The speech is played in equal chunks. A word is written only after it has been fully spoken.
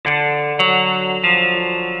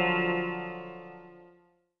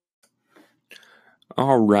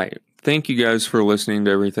All right. Thank you guys for listening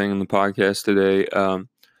to everything in the podcast today.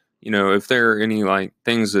 If there are any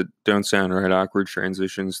things that don't sound right, awkward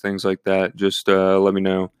transitions, things like that, just let me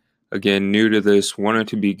know. Again, new to this, want it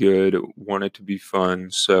to be good, want it to be fun.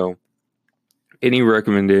 So, any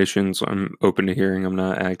recommendations, I'm open to hearing. I'm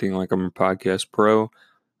not acting like I'm a podcast pro.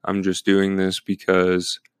 I'm just doing this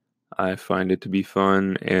because I find it to be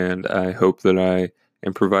fun, and I hope that I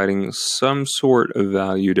am providing some sort of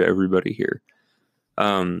value to everybody here.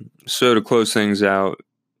 So to close things out,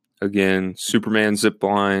 again, Superman zip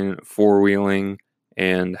line, four-wheeling,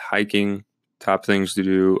 and hiking, top things to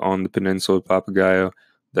do on the peninsula of Papagayo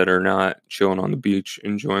that are not chilling on the beach,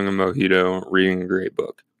 enjoying a mojito, reading a great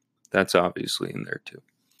book. That's obviously in there too.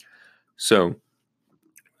 So,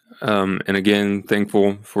 and again,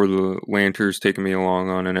 thankful for the Lanters taking me along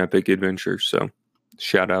on an epic adventure. So,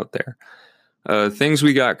 shout out there. Things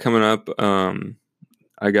we got coming up.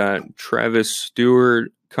 I got Travis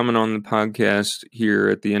Stewart coming on the podcast here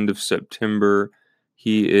at the end of September.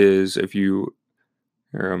 He is, if you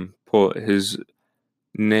pull his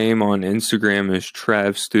name on Instagram is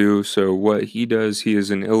TravStew. So what he does, he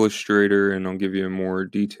is an illustrator, and I'll give you a more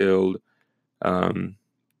detailed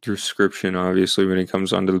description, obviously, when he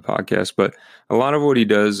comes onto the podcast. But a lot of what he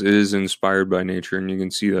does is inspired by nature, and you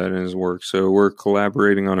can see that in his work. So we're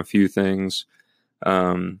collaborating on a few things,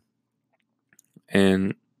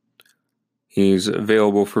 and he's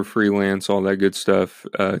available for freelance, all that good stuff.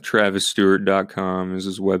 TravisStewart.com is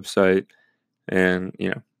his website, and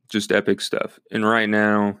just epic stuff. And right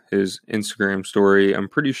now, his Instagram story, I'm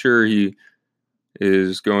pretty sure he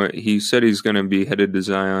said he's going to be headed to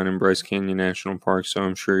Zion and Bryce Canyon National Park, so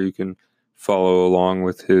I'm sure you can follow along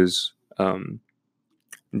with his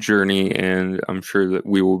journey, and I'm sure that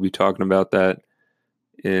we will be talking about that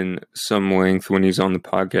in some length when he's on the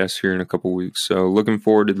podcast here in a couple weeks. So looking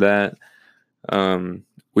forward to that.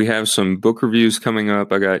 We have some book reviews coming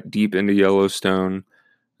up. I got Deep into Yellowstone,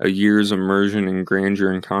 A Year's Immersion in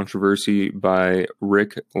Grandeur and Controversy by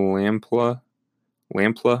Rick Lamplughh,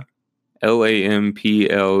 Lamplughh.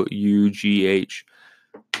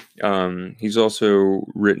 He's also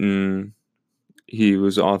he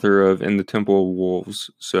was author of In the Temple of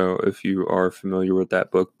Wolves, so if you are familiar with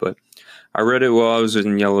that book. But I read it while I was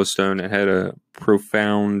in Yellowstone. It had a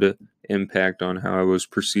profound impact on how I was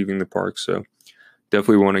perceiving the park, so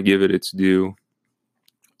definitely want to give it its due.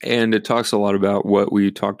 And it talks a lot about what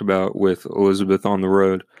we talked about with Elizabeth on the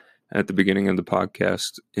road at the beginning of the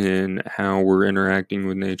podcast, in how we're interacting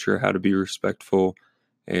with nature, how to be respectful,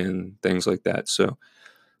 and things like that. So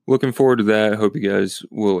looking forward to that. Hope you guys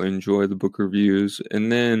will enjoy the book reviews.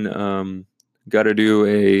 And then got to do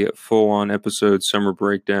a full-on episode summer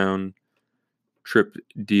breakdown trip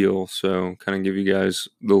deal. So kind of give you guys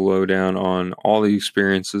the lowdown on all the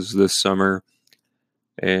experiences this summer.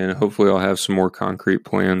 And hopefully I'll have some more concrete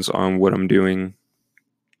plans on what I'm doing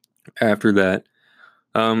after that.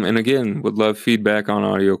 And again, would love feedback on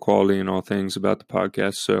audio quality and all things about the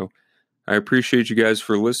podcast. So I appreciate you guys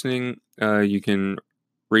for listening. You can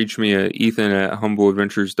reach me at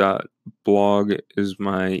ethan@humbleadventures.blog is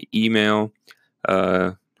my email.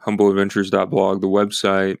 Humbleadventures.blog, the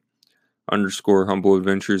website,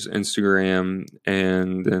 _humbleadventures Instagram,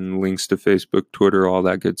 and then links to Facebook, Twitter, all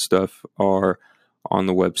that good stuff are on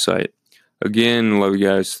the website. Again, love you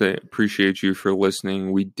guys. Appreciate you for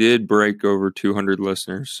listening. We did break over 200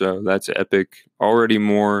 listeners, so that's epic. Already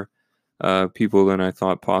more people than I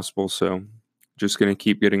thought possible, so just going to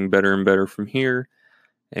keep getting better and better from here,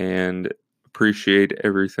 and appreciate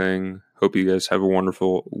everything. Hope you guys have a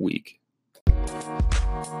wonderful week.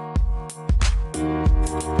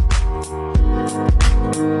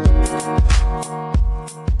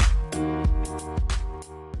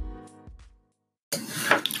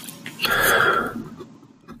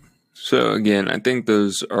 So again, I think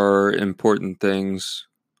those are important things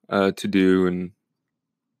to do, and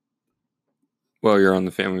while you're on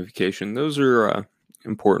the family vacation, those are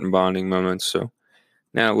important bonding moments. So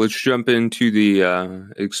now let's jump into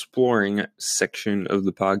the exploring section of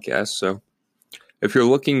the podcast. So if you're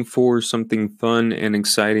looking for something fun and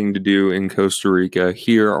exciting to do in Costa Rica,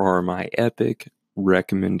 here are my epic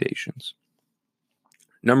recommendations.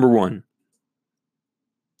 Number 1,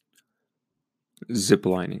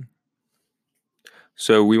 ziplining.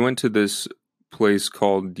 So we went to this place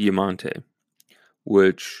called Diamante,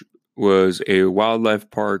 which was a wildlife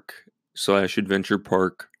park / adventure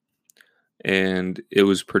park, and it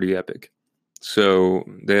was pretty epic. So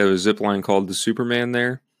they have a zip line called the Superman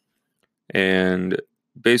there, and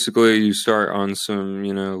basically you start on some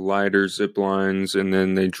lighter zip lines, and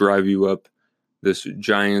then they drive you up this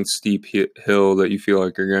giant steep hill that you feel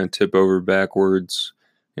like you're going to tip over backwards.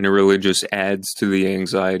 And it really just adds to the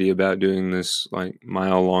anxiety about doing this like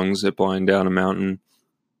mile-long zip line down a mountain.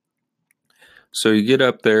 So you get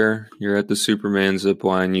up there, you're at the Superman zip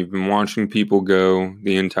line, you've been watching people go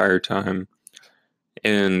the entire time.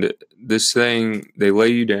 And this thing, they lay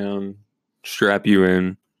you down, strap you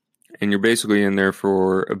in, and you're basically in there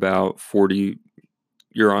for about 40,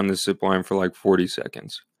 you're on the zip line for like 40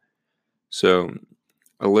 seconds. So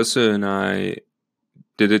Alyssa and I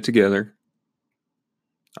did it together.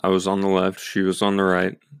 I was on the left, she was on the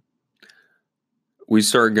right. We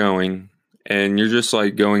start going, and you're just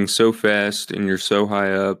like going so fast and you're so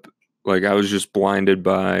high up. Like I was just blinded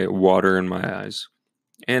by water in my eyes.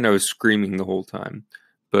 And I was screaming the whole time.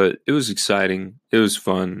 But it was exciting. It was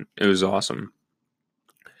fun. It was awesome.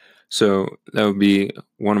 So that would be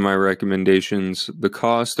one of my recommendations. The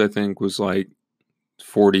cost, I think, was like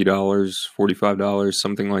 $40, $45,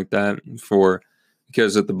 something like that,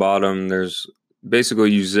 because at the bottom there's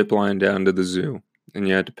basically you zip line down to the zoo and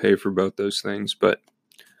you had to pay for both those things, but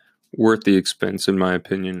worth the expense in my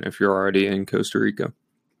opinion if you're already in Costa Rica.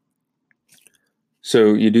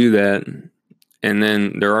 So you do that, and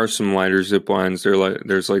then there are some lighter zip lines.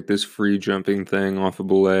 There's like this free jumping thing off of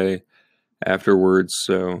Belay afterwards,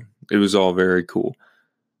 so it was all very cool.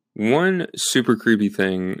 One super creepy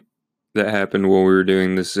thing that happened while we were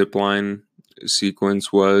doing the zip line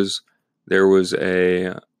sequence was there was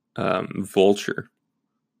a vulture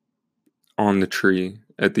on the tree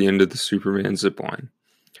at the end of the Superman zip line.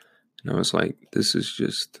 And I was like, this is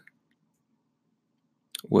just,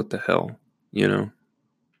 what the hell, you know?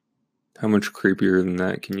 How much creepier than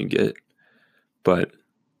that can you get? But,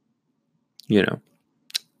 you know,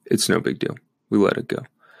 it's no big deal. We let it go.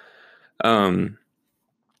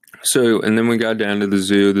 So, and then we got down to the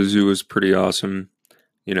zoo. The zoo was pretty awesome.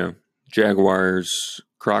 You know, jaguars,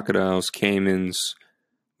 crocodiles, caimans,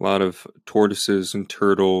 a lot of tortoises and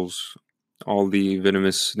turtles, all the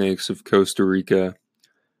venomous snakes of Costa Rica.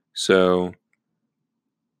 So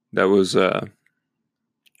that was a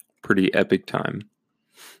pretty epic time.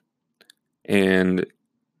 And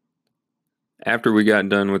after we got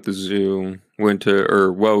done with the zoo, we went to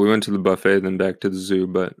the buffet, then back to the zoo,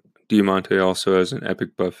 but Diamante also has an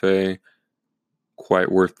epic buffet,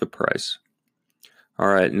 quite worth the price. All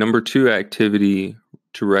right, number 2 activity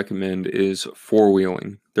to recommend is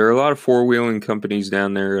four-wheeling. There are a lot of four-wheeling companies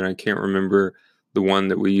down there, and I can't remember the one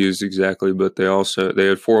that we used exactly, but they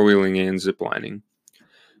had four-wheeling and ziplining.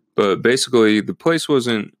 But basically, the place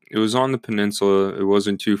it was on the peninsula. It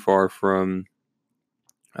wasn't too far from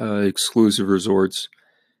exclusive resorts,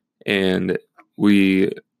 and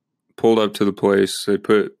we pulled up to the place.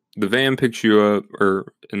 The van picks you up,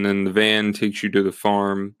 and then the van takes you to the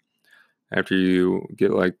farm after you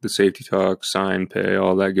get like the safety talk, sign, pay,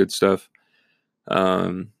 all that good stuff.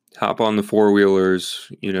 Hop on the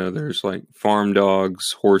four-wheelers. You know, there's like farm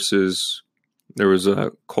dogs, horses. There was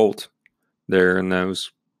a colt there, and that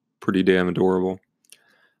was pretty damn adorable.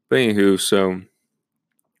 But anywho, so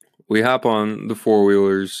we hop on the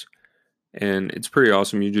four-wheelers, and it's pretty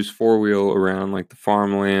awesome. You just four-wheel around like the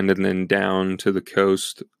farmland and then down to the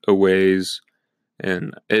coast a ways.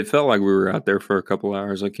 And it felt like we were out there for a couple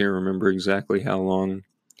hours. I can't remember exactly how long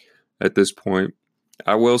at this point.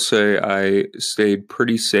 I will say I stayed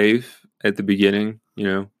pretty safe at the beginning, you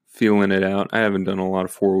know, feeling it out. I haven't done a lot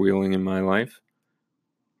of four-wheeling in my life.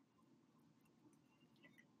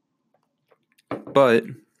 But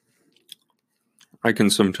I can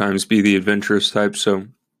sometimes be the adventurous type, so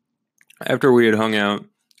after we had hung out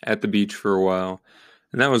at the beach for a while,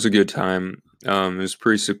 and that was a good time. It was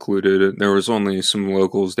pretty secluded. There was only some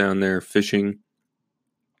locals down there fishing,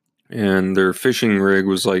 and their fishing rig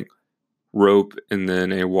was like rope and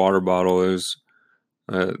then a water bottle as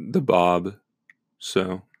the bob.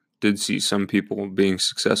 So did see some people being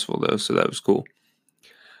successful though, so that was cool.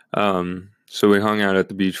 So we hung out at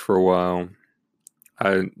the beach for a while.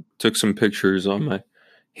 I took some pictures on my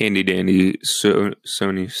handy dandy Sony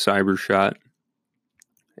CyberShot,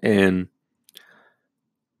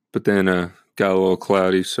 but then got a little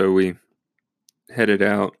cloudy, so we headed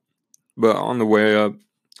out. But on the way up,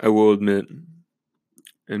 I will admit,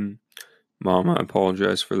 and Mom, I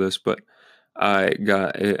apologize for this, but I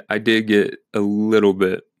did get a little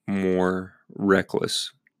bit more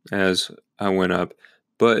reckless as I went up,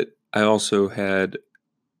 but I also had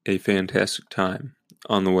a fantastic time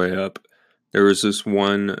on the way up. There was this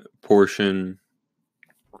one portion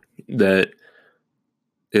that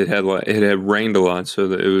it had rained a lot, so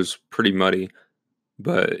that it was pretty muddy,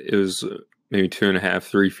 but it was maybe 2.5,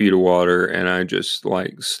 3 feet of water, and I just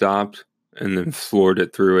like stopped and then floored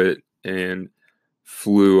it through it, and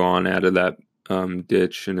flew on out of that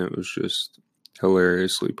ditch, and it was just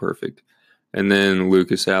hilariously perfect. And then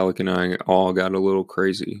Lucas, Alec, and I all got a little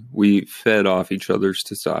crazy. We fed off each other's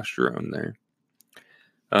testosterone there.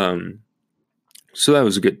 So that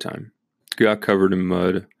was a good time. Got covered in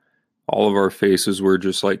mud. All of our faces were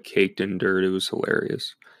just like caked in dirt. It was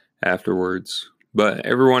hilarious afterwards. But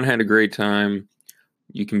everyone had a great time.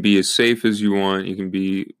 You can be as safe as you want. You can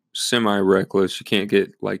be semi-reckless. You can't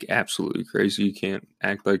get like absolutely crazy. You can't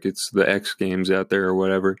act like it's the X Games out there or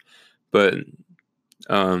whatever. But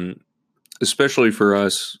especially for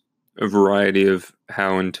us, a variety of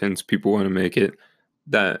how intense people want to make it,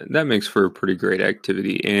 that makes for a pretty great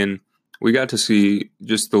activity. And we got to see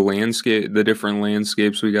just the landscape, the different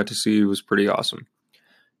landscapes we got to see was pretty awesome.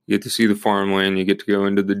 You get to see the farmland, you get to go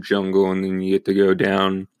into the jungle, and then you get to go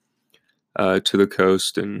down to the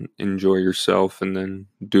coast and enjoy yourself, and then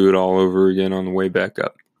do it all over again on the way back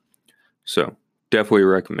up. So definitely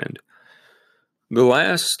recommend.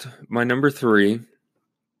 My number 3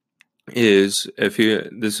 is,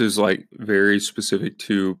 this is like very specific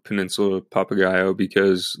to Peninsula Papagayo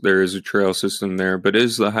because there is a trail system there, but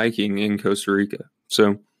is the hiking in Costa Rica.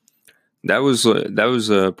 So that was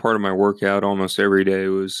a part of my workout almost every day,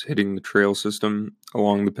 was hitting the trail system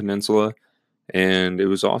along the peninsula, and it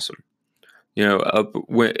was awesome. Up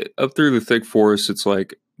through the thick forest, it's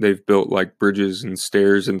like they've built like bridges and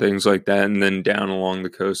stairs and things like that, and then down along the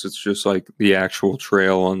coast, it's just like the actual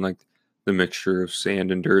trail on like the mixture of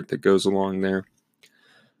sand and dirt that goes along there.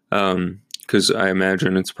 Because I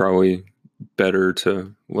imagine it's probably better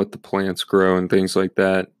to let the plants grow and things like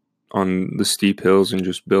that on the steep hills and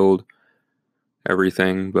just build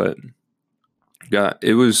everything. But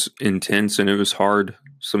it was intense, and it was hard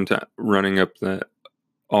sometimes running up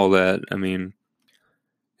all that. I mean,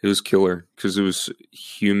 it was killer because it was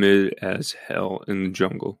humid as hell in the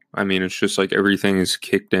jungle. I mean, it's just like everything is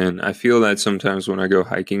kicked in. I feel that sometimes when I go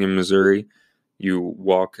hiking in Missouri, you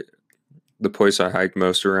walk the place I hike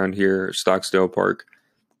most around here, Stocksdale Park.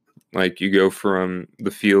 Like, you go from the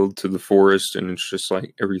field to the forest, and it's just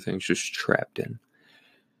like everything's just trapped in.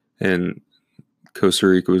 And Costa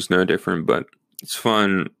Rica was no different, but it's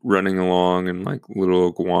fun running along, and like little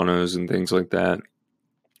iguanas and things like that.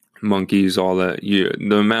 Monkeys, all that.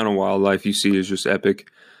 The amount of wildlife you see is just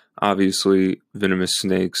epic. Obviously, venomous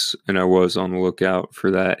snakes, and I was on the lookout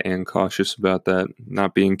for that and cautious about that,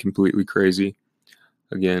 not being completely crazy.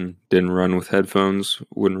 Again, didn't run with headphones.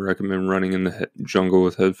 Wouldn't recommend running in the jungle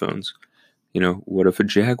with headphones. What if a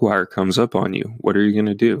jaguar comes up on you? What are you going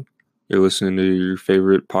to do? You're listening to your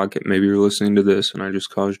favorite podcast. Maybe you're listening to this, and I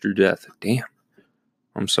just caused your death. Damn.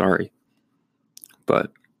 I'm sorry.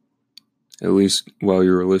 But at least while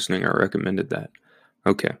you were listening, I recommended that.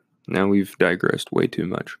 Okay, now we've digressed way too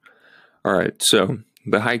much. All right, so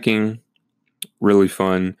the hiking, really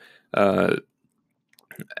fun. The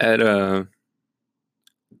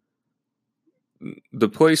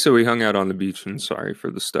place that we hung out on the beach, and sorry for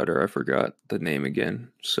the stutter, I forgot the name again.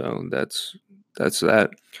 So that's that.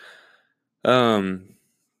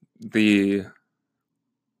 The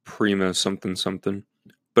Prima something.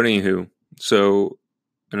 But anywho, so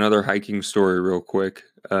another hiking story real quick.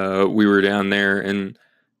 We were down there, and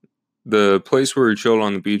the place where we chilled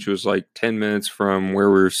on the beach was like 10 minutes from where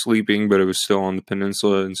we were sleeping, but it was still on the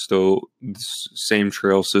peninsula and still the same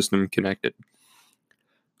trail system connected.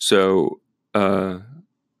 So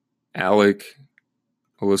Alec,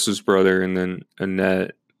 Alyssa's brother, and then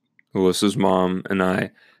Annette, Alyssa's mom, and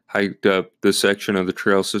I hiked up the section of the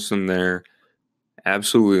trail system there.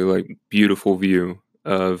 Absolutely like beautiful view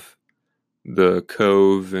of the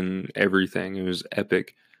cove and everything. It was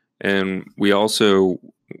epic. And we also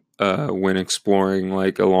went exploring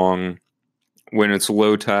like along, when it's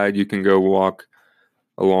low tide, you can go walk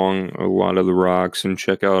along a lot of the rocks and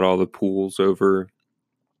check out all the pools over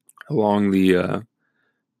along the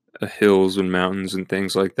hills and mountains and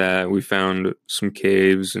things like that. We found some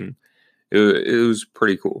caves, and it was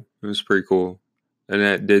pretty cool. It was pretty cool.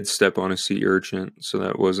 Annette did step on a sea urchin, so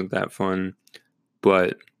that wasn't that fun.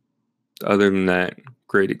 But other than that,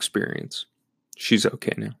 great experience. She's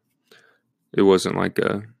okay now. It wasn't like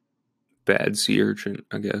a bad sea urchin,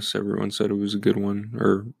 I guess. Everyone said it was a good one,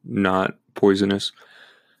 or not poisonous.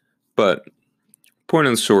 But point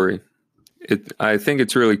of the story, I think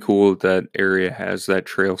it's really cool that area has that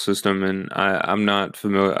trail system, and I'm not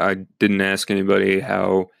familiar. I didn't ask anybody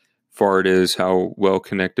how far it is, how well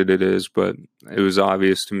connected it is, but it was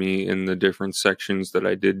obvious to me in the different sections that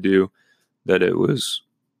I did do that it was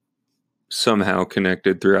somehow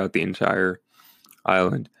connected throughout the entire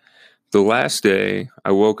island. The last day,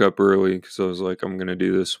 I woke up early because I was like, I'm going to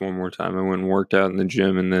do this one more time. I went and worked out in the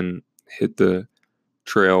gym, and then hit the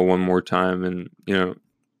trail one more time, and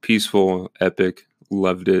peaceful, epic,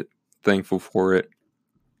 loved it, thankful for it,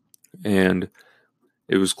 and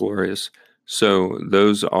it was glorious. So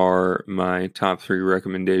those are my top 3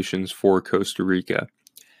 recommendations for Costa Rica.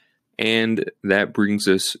 And that brings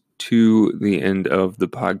us to the end of the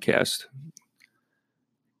podcast.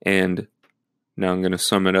 And now I'm going to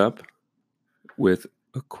sum it up with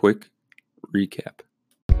a quick recap.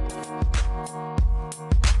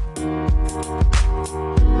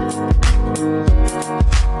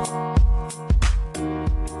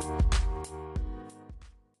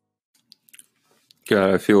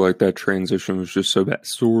 God, I feel like that transition was just so bad.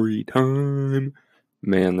 Story time.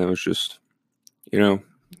 Man, that was just,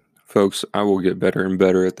 folks, I will get better and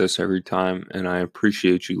better at this every time, and I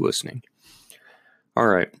appreciate you listening. All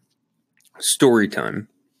right, story time.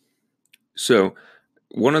 So,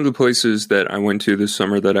 one of the places that I went to this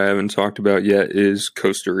summer that I haven't talked about yet is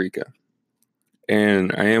Costa Rica.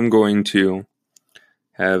 And I am going to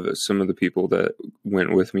have some of the people that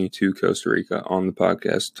went with me to Costa Rica on the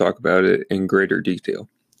podcast talk about it in greater detail.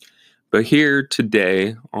 But here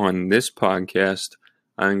today on this podcast,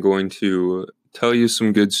 I'm going to tell you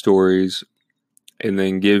some good stories and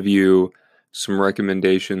then give you some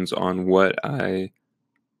recommendations on what I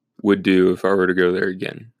would do if I were to go there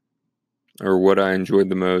again, or what I enjoyed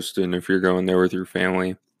the most. And if you're going there with your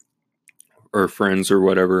family or friends or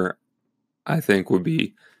whatever, I think would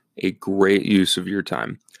be a great use of your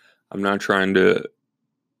time. I'm not trying to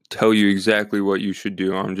tell you exactly what you should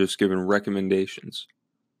do. I'm just giving recommendations.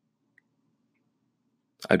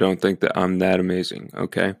 I don't think that I'm that amazing,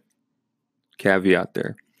 okay? Caveat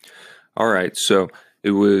there. All right, so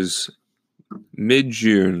it was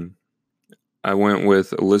mid-June. I went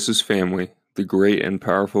with Alyssa's family, the Great and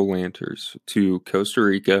Powerful Lanters, to Costa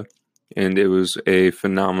Rica, and it was a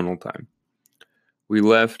phenomenal time. We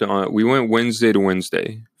went Wednesday to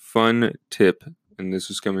Wednesday. Fun tip, and this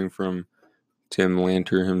is coming from Tim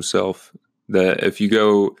Lanter himself, that if you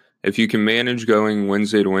can manage going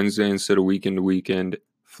Wednesday to Wednesday instead of weekend to weekend,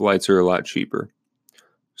 flights are a lot cheaper.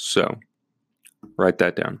 So, write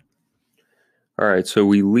that down. All right, so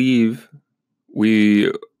we leave.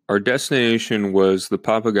 Our destination was the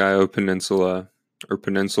Papagayo Peninsula, or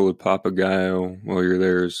Peninsula Papagayo. While you're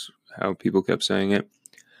there is how people kept saying it.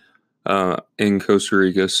 In Costa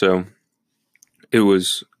Rica. So it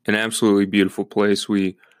was an absolutely beautiful place.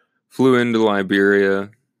 We flew into Liberia.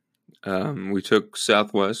 We took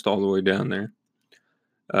Southwest all the way down there.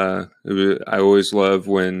 I always love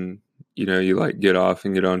when, you like get off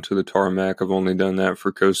and get onto the tarmac. I've only done that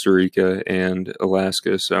for Costa Rica and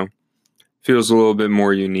Alaska. So it feels a little bit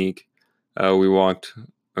more unique. We walked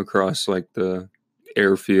across like the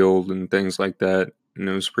airfield and things like that, and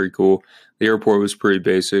it was pretty cool. The airport was pretty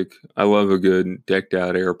basic. I love a good decked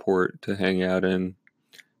out airport to hang out in.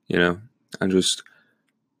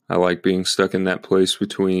 I like being stuck in that place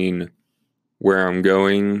between where I'm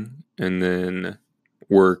going and then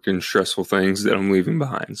work and stressful things that I'm leaving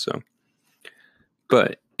behind. So,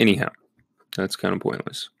 but anyhow, that's kind of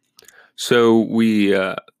pointless. So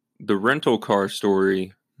the rental car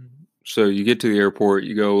story. So you get to the airport,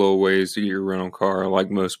 you go a little ways to get your rental car, like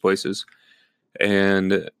most places.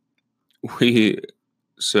 And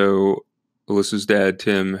so Alyssa's dad,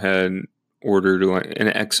 Tim, had ordered like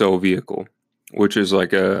an XL vehicle, which is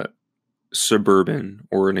like a suburban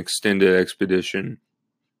or an extended expedition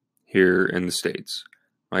here in the States.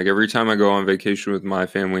 Like every time I go on vacation with my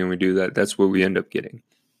family and we do that, that's what we end up getting.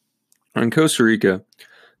 In Costa Rica,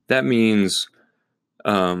 that means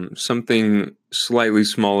something slightly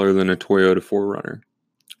smaller than a Toyota 4Runner.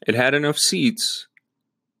 It had enough seats,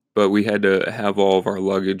 but we had to have all of our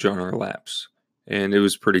luggage on our laps, and it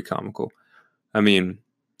was pretty comical. I mean,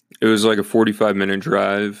 it was like a 45-minute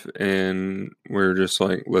drive, and we're just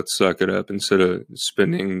like, let's suck it up instead of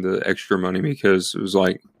spending the extra money, because it was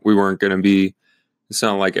like we weren't going to be, it's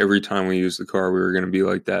not like every time we use the car we were going to be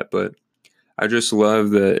like that. But I just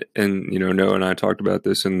love that, and Noah and I talked about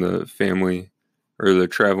this in the family or the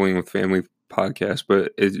Traveling with Family podcast,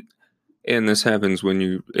 and this happens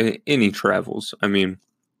when any travels. I mean,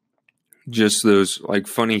 just those like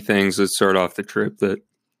funny things that start off the trip that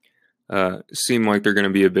seem like they're going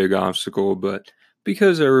to be a big obstacle, but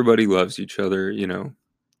because everybody loves each other,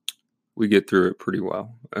 we get through it pretty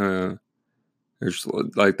well. There's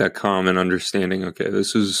like that common understanding. Okay,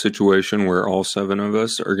 this is a situation where all 7 of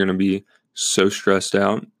us are going to be so stressed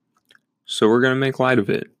out, so we're going to make light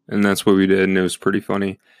of it. And that's what we did, and it was pretty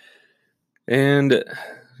funny. And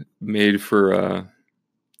made for a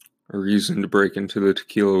reason to break into the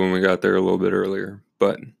tequila when we got there a little bit earlier.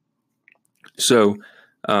 But so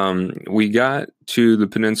We got to the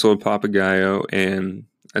Peninsula of Papagayo, and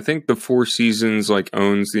I think the Four Seasons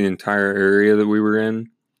owns the entire area that we were in,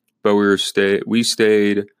 but we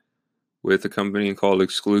stayed with a company called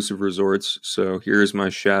Exclusive Resorts. So here's my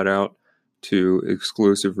shout out to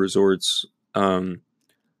Exclusive Resorts.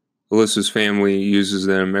 Alyssa's family uses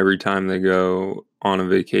them every time they go on a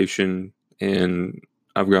vacation, and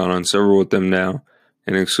I've gone on several with them now.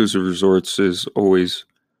 And Exclusive Resorts is always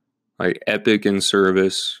epic in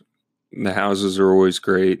service. The houses are always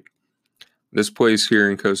great. This place here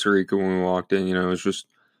in Costa Rica, when we walked in, it was just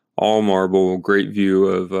all marble, great view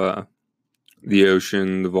of the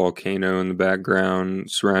ocean, the volcano in the background,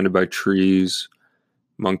 surrounded by trees,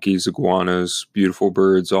 monkeys, iguanas, beautiful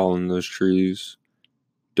birds all in those trees.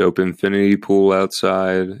 Dope infinity pool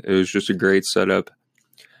outside. It was just a great setup.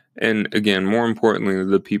 And again, more importantly,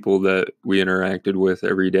 the people that we interacted with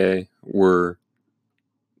every day were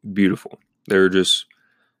beautiful. They were just,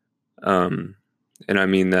 and I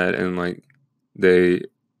mean that, and they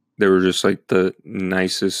were just the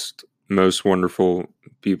nicest, most wonderful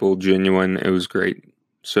people, genuine. It was great.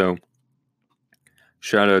 So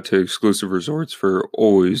shout out to Exclusive Resorts for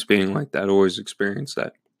always being like that, always experience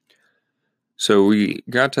that. So we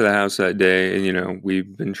got to the house that day, and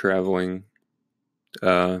we've been traveling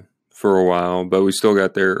for a while, but we still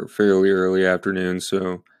got there fairly early afternoon,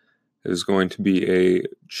 so it was going to be a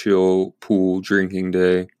chill pool drinking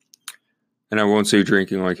day. And I won't say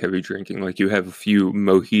drinking like heavy drinking, you have a few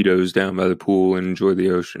mojitos down by the pool and enjoy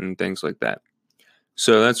the ocean and things like that.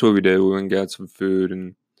 So that's what we did. We went and got some food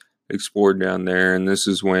and explored down there, and this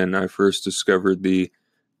is when I first discovered the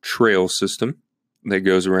trail system that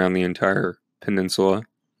goes around the entire peninsula,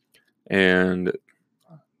 and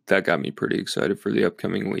that got me pretty excited for the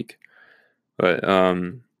upcoming week. But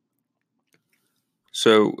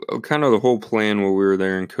so kind of the whole plan while we were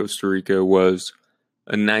there in Costa Rica was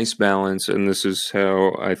a nice balance, and this is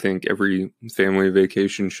how I think every family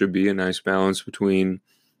vacation should be, a nice balance between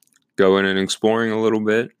going and exploring a little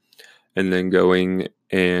bit and then going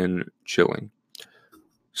and chilling.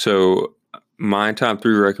 So my top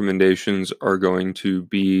 3 recommendations are going to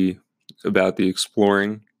be about the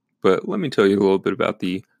exploring, but let me tell you a little bit about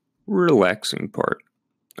the relaxing part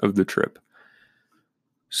of the trip.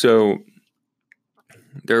 So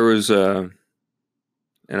there was and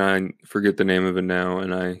I forget the name of it now,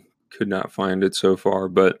 and I could not find it so far,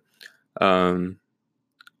 but I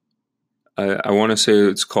want to say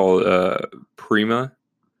it's called Prima.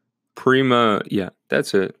 Yeah,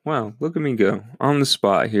 that's it. Wow, look at me go. On the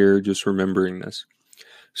spot here, just remembering this.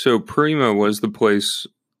 So Prima was the place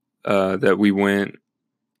that we went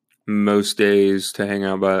most days to hang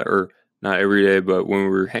out by, or not every day, but when we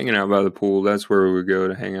were hanging out by the pool, that's where we would go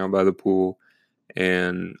to hang out by the pool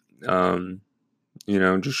and,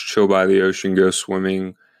 just chill by the ocean, go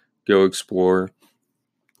swimming, go explore.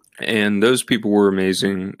 And those people were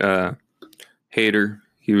amazing. Hater,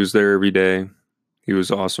 he was there every day. He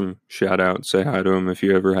was awesome. Shout out, say hi to him if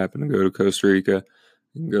you ever happen to go to Costa Rica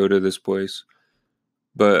and go to this place.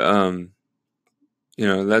 But,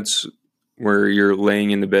 that's where you're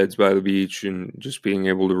laying in the beds by the beach and just being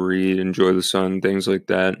able to read, enjoy the sun, things like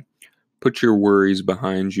that. Put your worries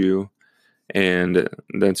behind you. And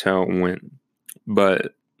that's how it went.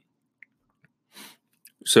 But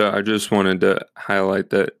so I just wanted to highlight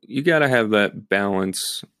that you got to have that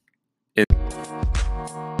balance.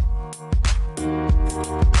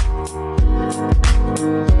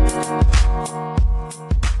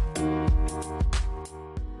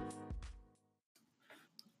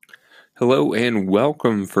 Hello and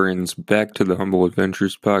welcome, friends, back to the Humble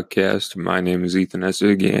Adventures podcast. My name is Ethan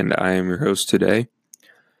Essig, and I am your host today.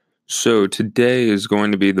 So today is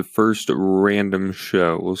going to be the first random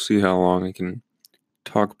show. We'll see how long I can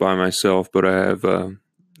talk by myself, but I have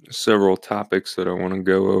several topics that I want to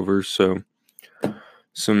go over. So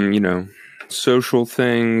some, social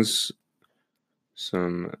things,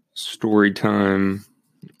 some story time,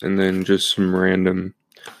 and then just some random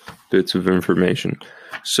bits of information.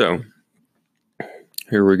 So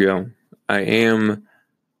here we go. I am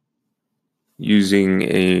using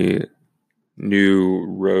a new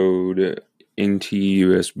Rode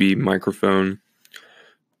NT-USB microphone,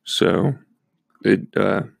 so it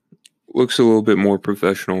looks a little bit more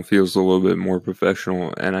professional, feels a little bit more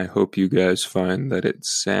professional, and I hope you guys find that it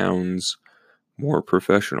sounds more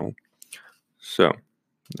professional. So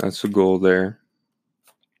that's the goal there.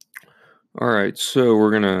 All right, so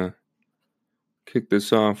we're gonna kick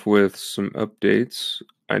this off with some updates.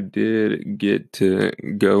 I did get to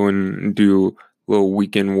go and do a little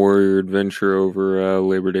weekend warrior adventure over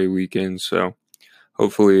Labor Day weekend, so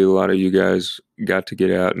hopefully a lot of you guys got to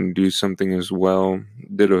get out and do something as well.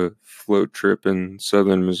 Did a float trip in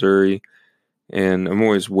southern Missouri, and I'm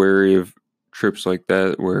always wary of trips like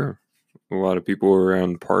that where a lot of people are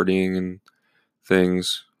around partying and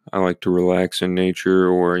things. I like to relax in nature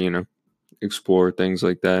or, explore things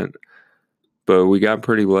like that. But we got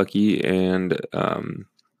pretty lucky, and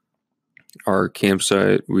our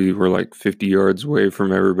campsite, we were like 50 yards away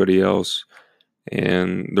from everybody else,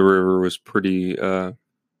 and the river was pretty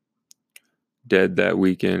dead that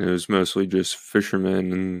weekend. It was mostly just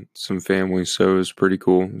fishermen and some families, so it was pretty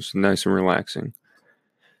cool. It was nice and relaxing.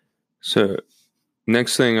 So,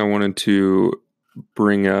 next thing I wanted to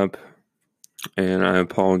bring up, and I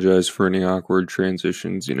apologize for any awkward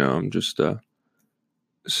transitions. I'm just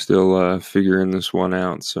still figuring this one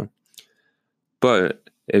out. So, but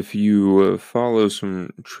if you follow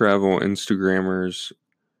some travel Instagrammers,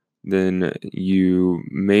 then you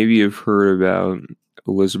maybe have heard about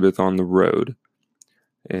Elizabeth on the Road.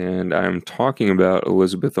 And I'm talking about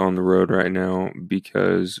Elizabeth on the Road right now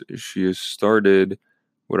because she has started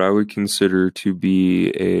what I would consider to be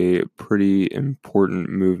a pretty important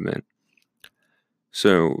movement.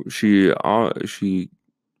 So she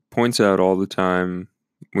points out all the time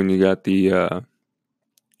when you got the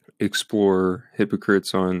Explore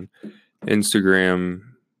hypocrites on Instagram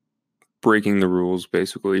breaking the rules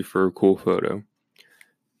basically for a cool photo.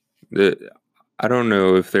 I don't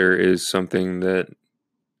know if there is something that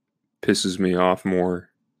pisses me off more,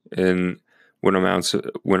 and when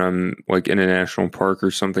I'm like in a national park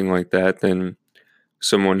or something like that, than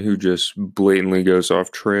someone who just blatantly goes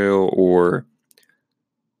off trail or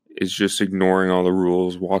is just ignoring all the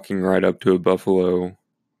rules, walking right up to a buffalo,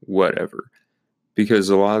 whatever. Because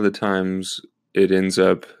a lot of the times it ends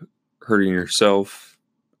up hurting yourself,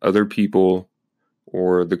 other people,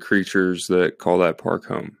 or the creatures that call that park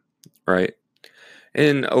home, right?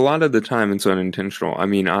 And a lot of the time it's unintentional. I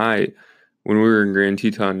mean, when we were in Grand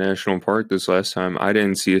Teton National Park this last time, I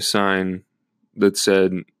didn't see a sign that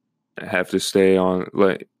said have to stay on,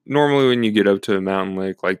 like, normally when you get up to a mountain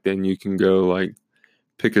lake, like, then you can go like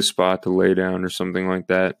pick a spot to lay down or something like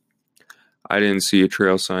that. I didn't see a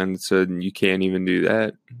trail sign that said you can't even do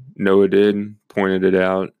that. Noah did, pointed it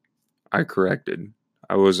out. I corrected.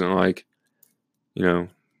 I wasn't like,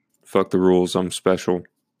 fuck the rules, I'm special.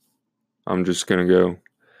 I'm just going to go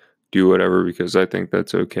do whatever because I think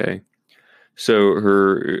that's okay. So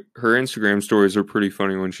her Instagram stories are pretty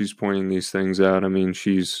funny when she's pointing these things out. I mean,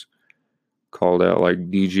 she's called out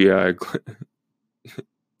like DJI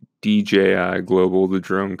Global, the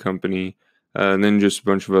drone company, and then just a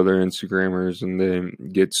bunch of other Instagrammers, and they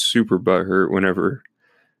get super butthurt whenever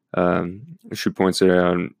she points it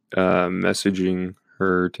out, messaging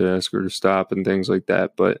her to ask her to stop and things like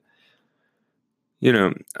that. But,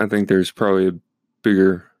 I think there's probably a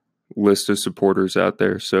bigger list of supporters out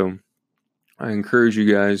there. So I encourage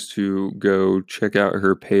you guys to go check out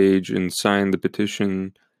her page and sign the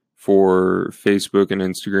petition for Facebook and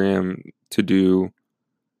Instagram to do,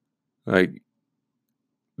 like,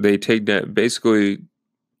 they take that, basically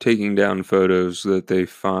taking down photos that they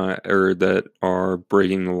find or that are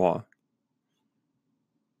breaking the law.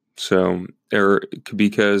 So,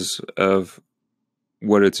 because of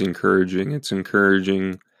what it's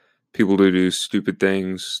encouraging people to do stupid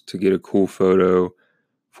things to get a cool photo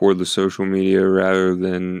for the social media rather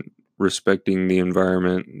than respecting the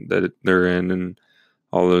environment that they're in and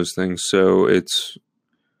all those things. So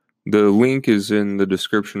the link is in the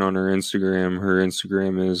description on her Instagram. Her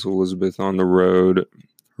Instagram is Elizabeth on the Road.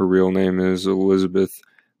 Her real name is Elizabeth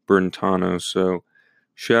Brentano. So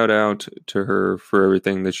shout out to her for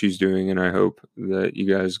everything that she's doing, and I hope that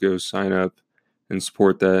you guys go sign up and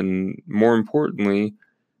support that. And more importantly,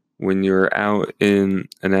 when you're out in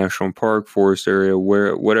a national park, forest area,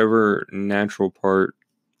 whatever natural part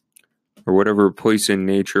or whatever place in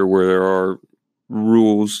nature where there are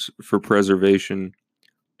rules for preservation,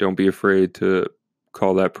 don't be afraid to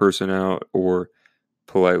call that person out or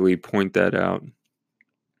politely point that out.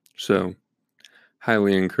 So,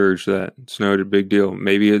 highly encourage that. It's not a big deal.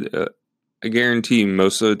 Maybe I guarantee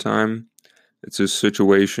most of the time it's a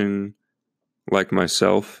situation like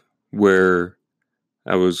myself where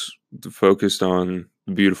I was focused on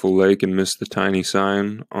the beautiful lake and missed the tiny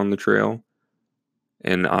sign on the trail.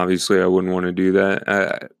 And obviously I wouldn't want to do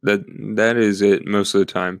that. That is it most of the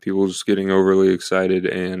time. People just getting overly excited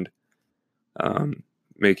and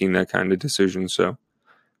making that kind of decision. So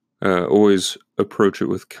always approach it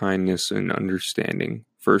with kindness and understanding,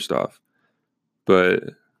 first off. But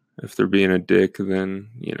if they're being a dick, then,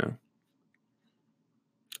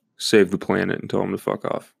 save the planet and tell them to fuck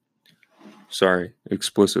off. Sorry,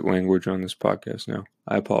 explicit language on this podcast now.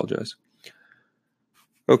 I apologize.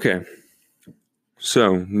 Okay,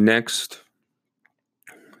 so next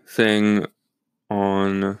thing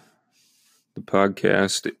on the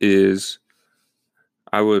podcast is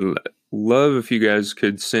I would love if you guys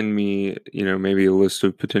could send me, maybe a list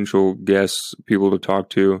of potential guests, people to talk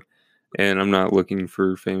to. And I'm not looking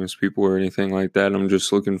for famous people or anything like that. I'm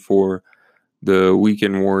just looking for the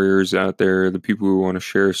weekend warriors out there, the people who want to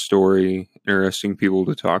share a story, interesting people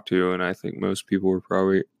to talk to. And I think most people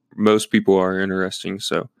are interesting.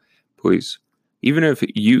 So please, even if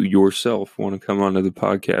you yourself want to come onto the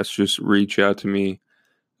podcast, just reach out to me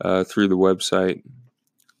through the website,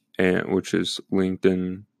 which is linked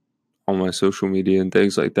in all my social media and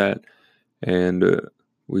things like that. And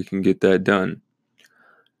we can get that done.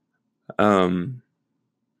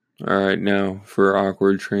 All right, now for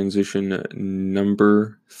awkward transition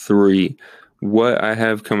number 3. What I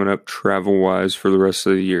have coming up travel-wise for the rest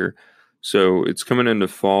of the year. So it's coming into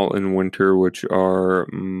fall and winter, which are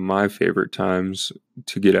my favorite times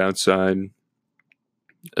to get outside,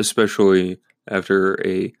 especially after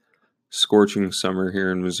a scorching summer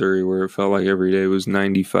here in Missouri where it felt like every day was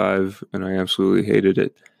 95 and I absolutely hated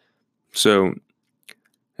it. So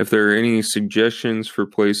if there are any suggestions for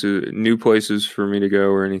new places for me to go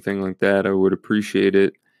or anything like that, I would appreciate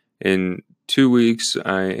it. In 2 weeks,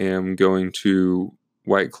 I am going to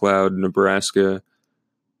White Cloud, Nebraska,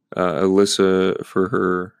 Alyssa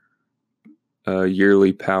for her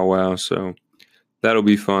yearly powwow. So that'll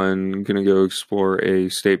be fun. I'm going to go explore a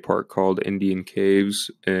state park called Indian Caves,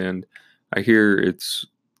 and I hear it's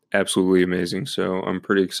absolutely amazing. So I'm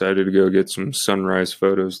pretty excited to go get some sunrise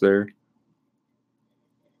photos there.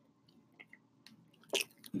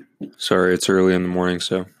 Sorry, it's early in the morning,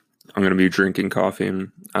 so I'm going to be drinking coffee,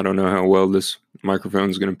 and I don't know how well this microphone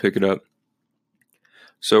is going to pick it up.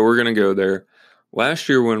 So we're going to go there. Last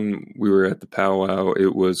year when we were at the powwow,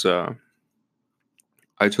 it was,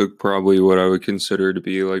 I took probably what I would consider to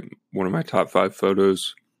be like one of my top 5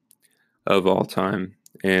 photos of all time,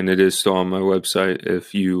 and it is still on my website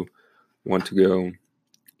if you want to go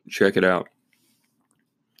check it out.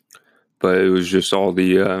 But it was just all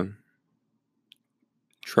the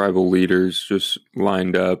tribal leaders just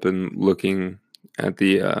lined up and looking at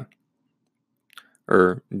the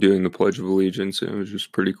or doing the Pledge of Allegiance, and it was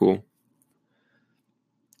just pretty cool.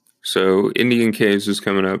 So Indian Caves is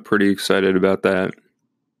coming up, pretty excited about that.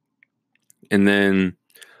 And then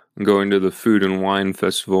I'm going to the Food and Wine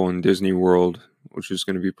Festival in Disney World, which is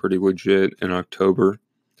going to be pretty legit in October.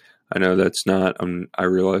 I know that's not, I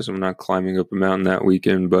realize I'm not climbing up a mountain that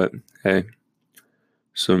weekend, but hey,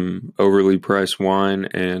 some overly priced wine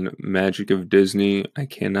and magic of Disney, I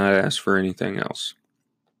cannot ask for anything else.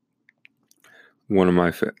 One of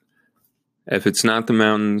my if it's not the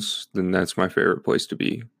mountains, then that's my favorite place to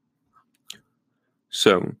be.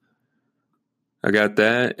 So I got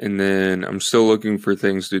that, and then I'm still looking for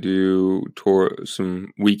things to do,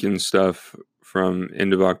 some weekend stuff from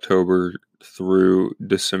end of October through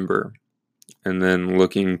December, and then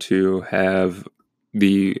looking to have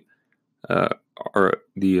the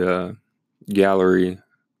gallery,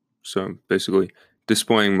 so basically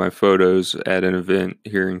displaying my photos at an event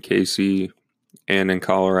here in KC and in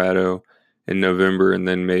Colorado in November, and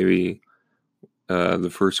then maybe the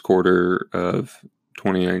first quarter of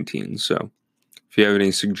 2019. So if you have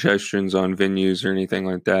any suggestions on venues or anything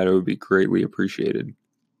like that, it would be greatly appreciated.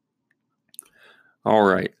 All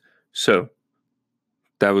right, so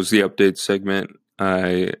that was the update segment.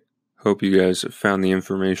 I hope you guys found the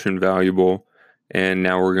information valuable, and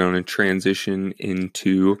now we're going to transition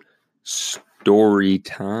into story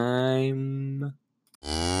time.